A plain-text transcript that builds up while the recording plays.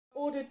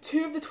ordered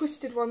 2 of the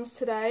twisted ones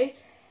today,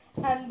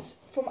 and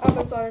from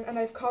Amazon, and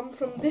they've come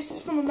from, this is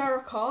from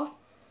America,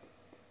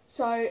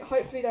 so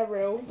hopefully they're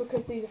real,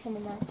 because these are from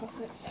America,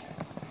 so let's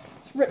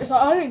rip this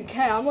out. I don't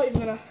care, I'm not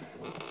even gonna,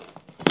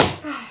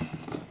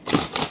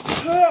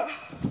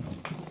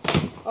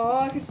 oh,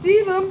 I can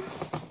see them.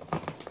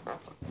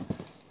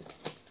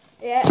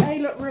 Yeah, they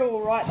look real,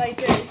 alright, they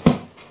do.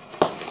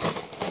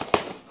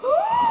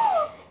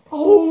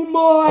 Oh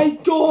my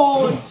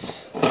god!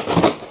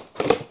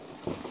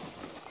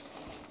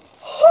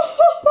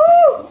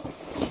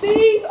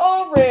 These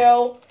are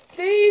real.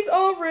 These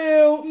are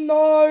real.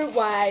 No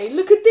way.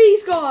 Look at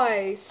these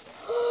guys.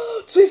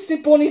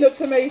 Twisted Bonnie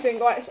looks amazing.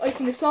 Right, let's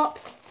open this up.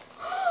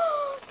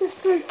 They're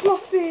so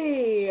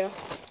fluffy.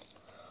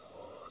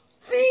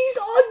 These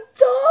are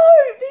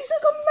dope. These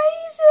look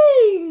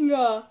amazing.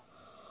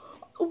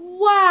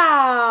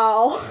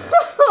 Wow.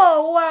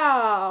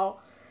 Wow.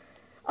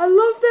 I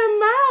love their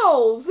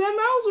mouths. Their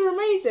mouths are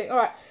amazing.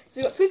 Alright, so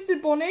we've got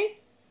Twisted Bonnie.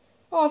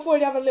 Oh, I thought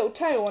he'd have a little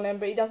tail on him,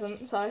 but he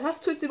doesn't. So that's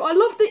Twisted. I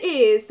love the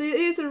ears. The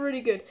ears are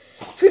really good.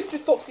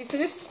 Twisted Foxy. So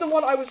this is the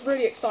one I was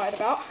really excited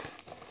about.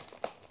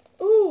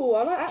 Ooh,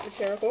 I like that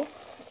material.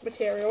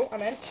 Material, I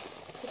meant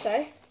to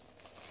say.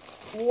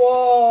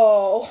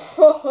 Whoa.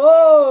 Ho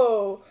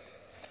ho.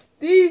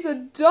 These are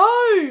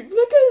dope.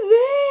 Look at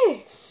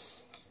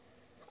this.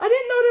 I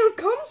didn't know they would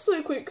come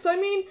so quick. Because, I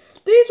mean,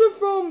 these were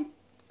from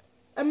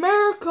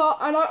America,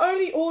 and I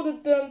only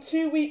ordered them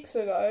 2 weeks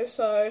ago,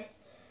 so...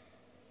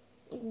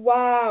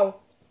 Wow.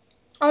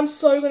 I'm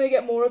so going to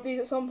get more of these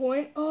at some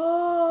point.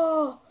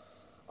 Oh,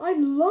 I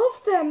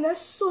love them. They're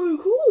so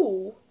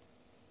cool.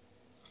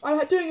 I'm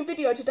doing a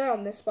video today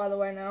on this, by the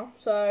way, now.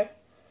 So,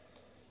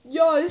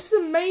 yo, this is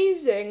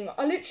amazing.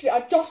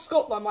 I just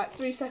got them like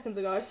 3 seconds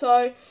ago.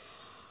 So,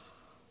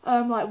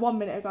 like 1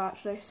 minute ago,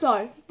 actually.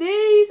 So,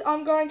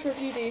 I'm going to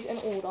review these in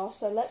order.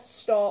 So, let's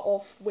start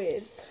off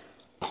with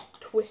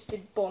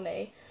Twisted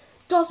Bonnie.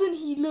 Doesn't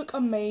he look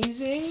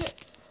amazing?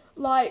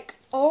 Like,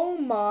 oh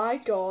my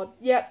god.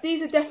 Yep,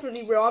 these are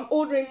definitely real. I'm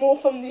ordering more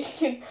from the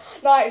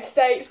United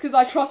States because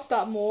I trust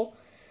that more.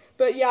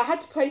 But yeah, I had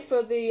to pay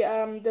for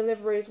the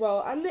delivery as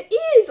well. And the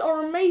ears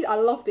are amazing. I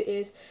love the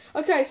ears.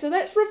 Okay, so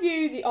let's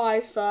review the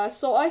eyes first.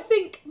 So I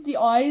think the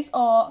eyes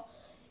are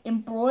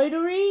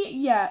embroidery.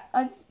 Yeah,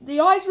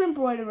 the eyes are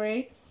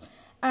embroidery.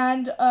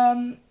 And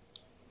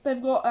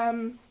they've got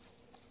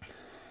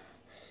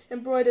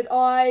embroidered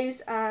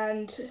eyes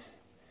and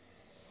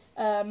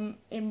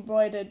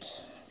embroidered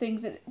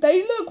things.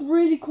 They look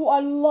really cool. I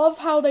love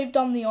how they've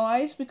done the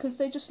eyes because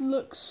they just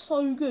look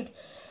so good.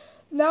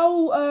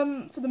 Now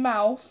for the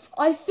mouth,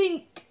 I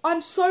think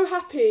I'm so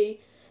happy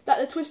that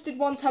the twisted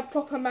ones have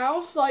proper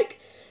mouths. Like,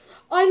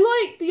 I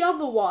like the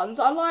other ones.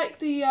 I like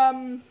the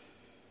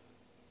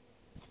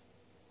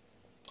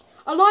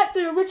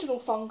original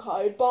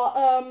Funko, but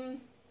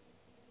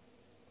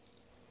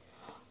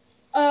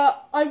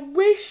I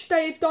wish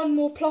they had done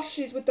more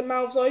plushies with the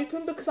mouths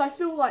open because I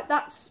feel like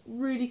that's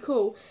really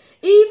cool.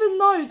 Even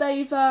though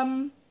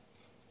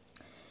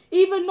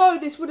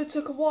this would have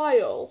took a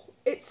while,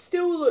 it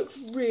still looks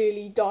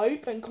really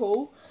dope and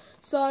cool.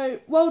 So,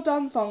 well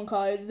done,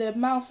 Funko. The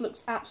mouth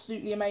looks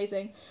absolutely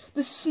amazing.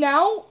 The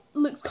snout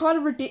looks kind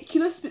of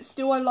ridiculous, but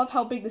still I love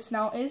how big the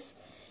snout is.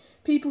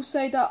 People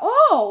say that,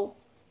 oh!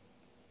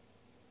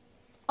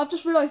 I've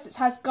just realised it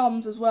has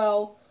gums as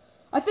well.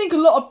 I think a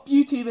lot of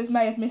YouTubers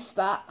may have missed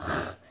that.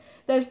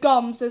 There's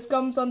gums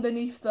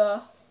underneath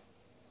the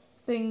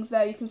things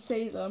there, you can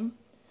see them.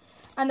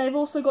 And they've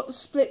also got the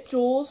split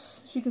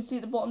jaws, so you can see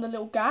at the bottom the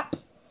little gap.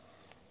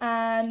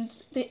 And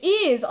the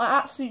ears I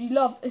absolutely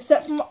love,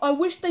 except for, I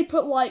wish they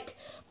put like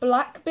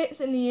black bits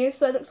in the ears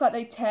so it looks like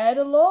they teared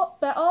a lot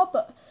better,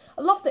 but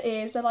I love the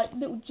ears, they're like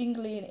little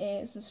jingly in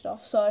ears and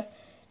stuff. So,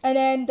 and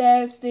then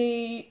there's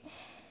the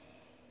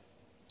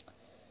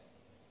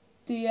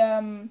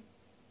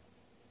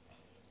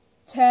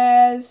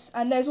tears,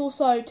 and there's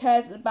also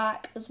tears at the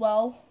back as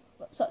well,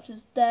 such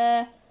as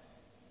there.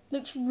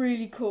 Looks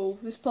really cool.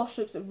 This plush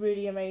looks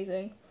really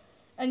amazing.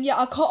 And yeah,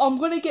 I'm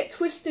gonna get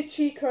Twisted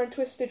Chica and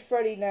Twisted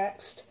Freddy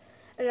next,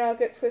 and then I'll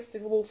get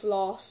Twisted Wolf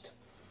last.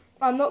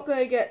 I'm not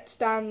gonna get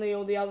Stanley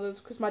or the others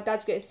because my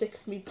dad's getting sick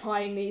of me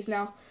buying these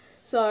now.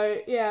 So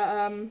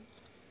yeah,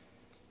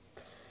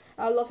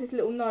 I love his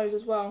little nose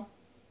as well.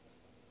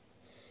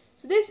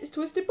 So this is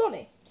Twisted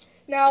Bonnie.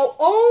 Now,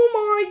 oh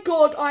my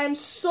god, I am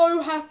so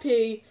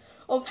happy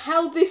of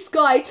how this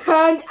guy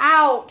turned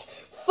out.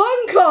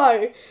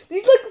 Funko!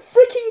 These look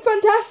freaking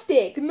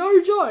fantastic,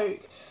 no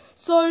joke.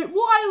 So,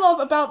 what I love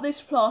about this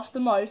plush the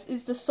most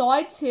is the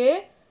sides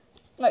here.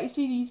 Like, you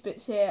see these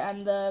bits here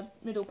and the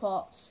middle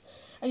parts.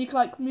 And you can,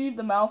 like, move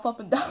the mouth up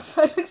and down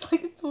so it looks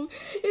like it's talking.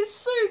 It's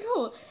so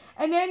cool.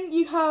 And then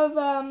you have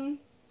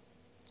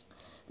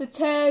the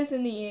tears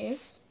in the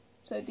ears.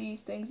 So,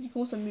 these things. You can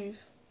also move,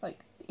 like,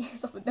 the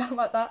ears up and down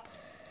like that.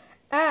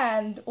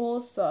 And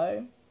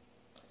also,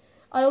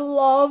 I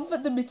love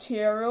the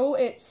material.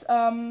 It's,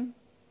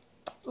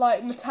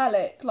 like,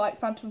 metallic, like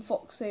Phantom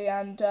Foxy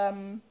and,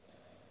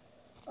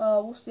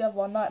 What's the other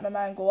one? Nightmare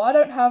Mangle. I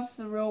don't have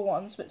the real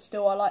ones, but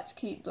still I like to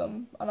keep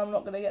them. And I'm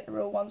not going to get the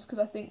real ones because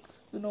I think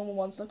the normal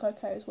ones look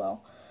okay as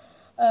well.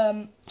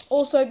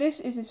 Also, this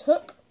is his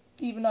hook.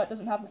 Even though it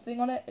doesn't have the thing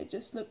on it, it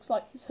just looks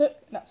like his hook,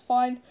 and that's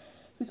fine.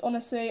 Because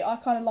honestly, I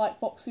kind of like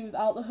Foxy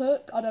without the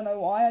hook. I don't know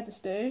why, I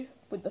just do,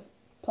 with the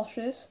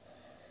plushes.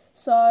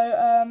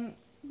 So,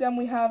 then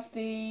we have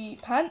the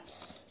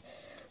pants.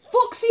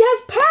 Foxy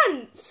has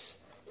pants!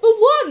 For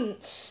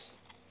once!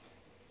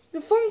 The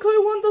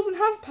Funko one doesn't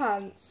have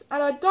pants,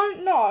 and I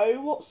don't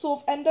know what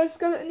sort of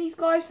endoskeleton these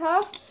guys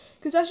have,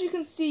 because as you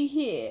can see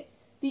here,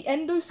 the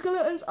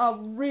endoskeletons are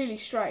really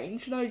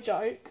strange, no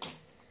joke.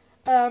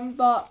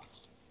 But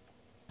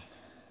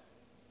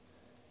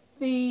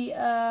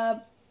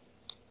the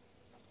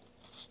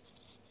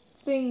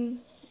thing,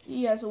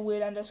 he has a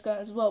weird endoskeleton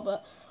as well,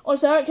 but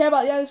honestly I don't care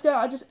about the endoskeleton,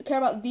 I just care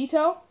about the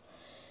detail.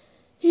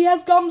 He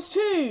has gums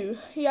too.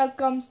 He has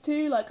gums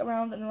too, like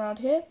around and around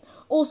here.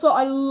 Also,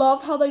 I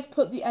love how they've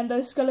put the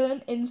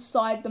endoskeleton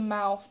inside the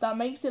mouth. That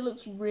makes it look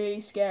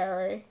really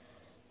scary.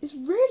 It's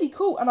really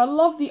cool, and I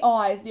love the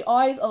eyes. The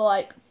eyes are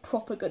like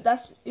proper good.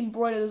 That's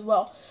embroidered as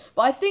well.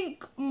 But I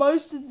think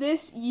most of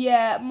this,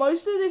 yeah,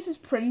 most of this is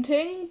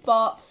printing.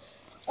 But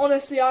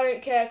honestly, I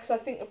don't care because I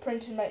think the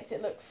printing makes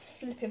it look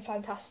flipping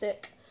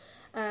fantastic.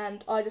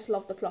 And I just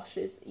love the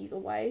plushes either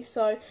way.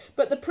 So,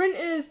 but the printing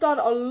is done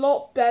a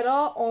lot better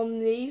on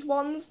these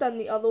ones than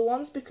the other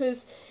ones,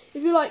 because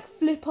if you like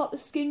flip up the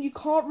skin, you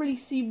can't really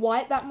see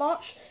white that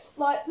much.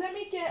 Like, let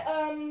me get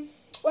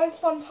where's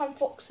Funtime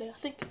Foxy?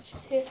 I think she's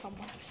here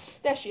somewhere.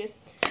 There she is.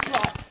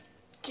 Right,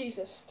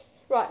 Jesus.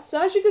 Right, so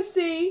as you can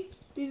see,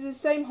 these are the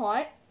same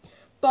height,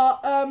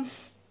 but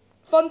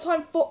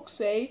Funtime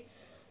Foxy,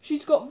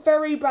 she's got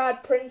very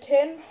bad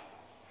printing,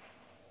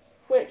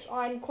 which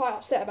I'm quite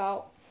upset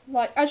about.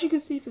 Like, as you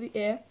can see for the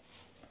ear,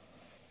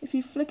 if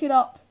you flick it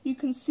up, you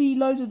can see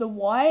loads of the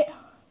white,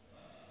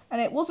 and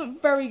it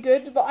wasn't very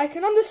good, but I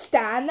can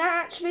understand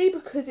that actually,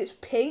 because it's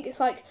pink, it's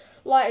like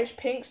lightish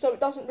pink, so it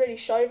doesn't really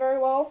show very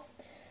well.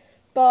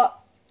 But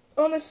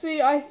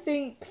honestly, I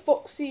think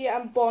Foxy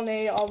and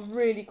Bonnie are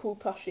really cool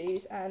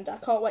plushies, and I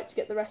can't wait to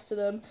get the rest of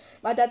them.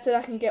 My dad said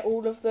I can get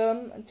all of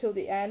them until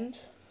the end,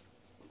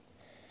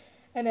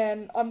 and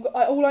then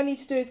all I need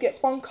to do is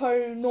get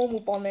Funko normal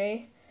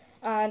Bonnie,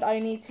 and I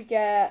need to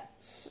get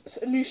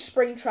a new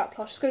Springtrap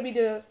plush. It's going to be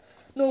the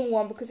normal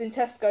one because in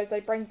Tesco's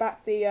they bring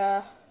back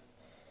the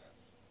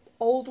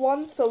old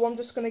one, so I'm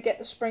just going to get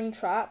the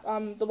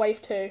Springtrap, the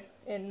Wave 2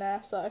 in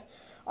there, so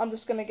I'm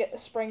just going to get the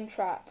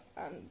Springtrap,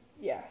 and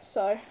yeah,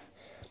 so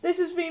this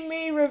has been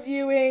me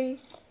reviewing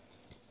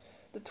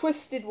the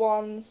Twisted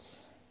ones.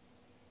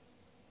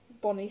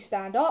 Bonnie,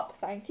 stand up,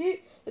 thank you.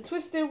 The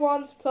Twisted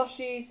ones,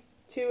 plushies,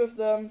 2 of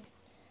them,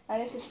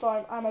 and this is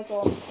from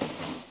Amazon.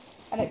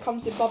 And it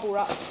comes in bubble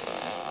wrap.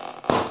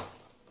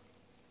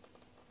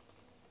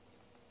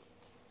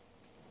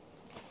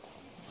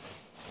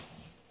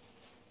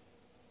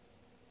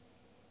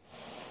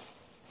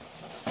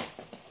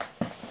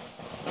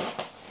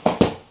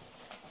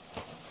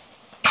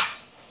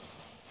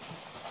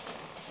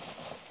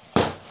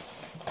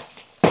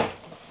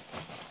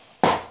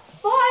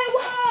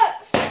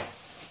 Fireworks!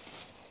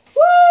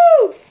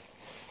 Woo!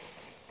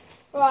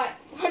 Right,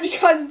 hope you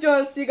guys enjoy.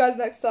 I'll see you guys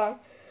next time.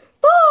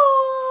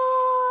 Bye!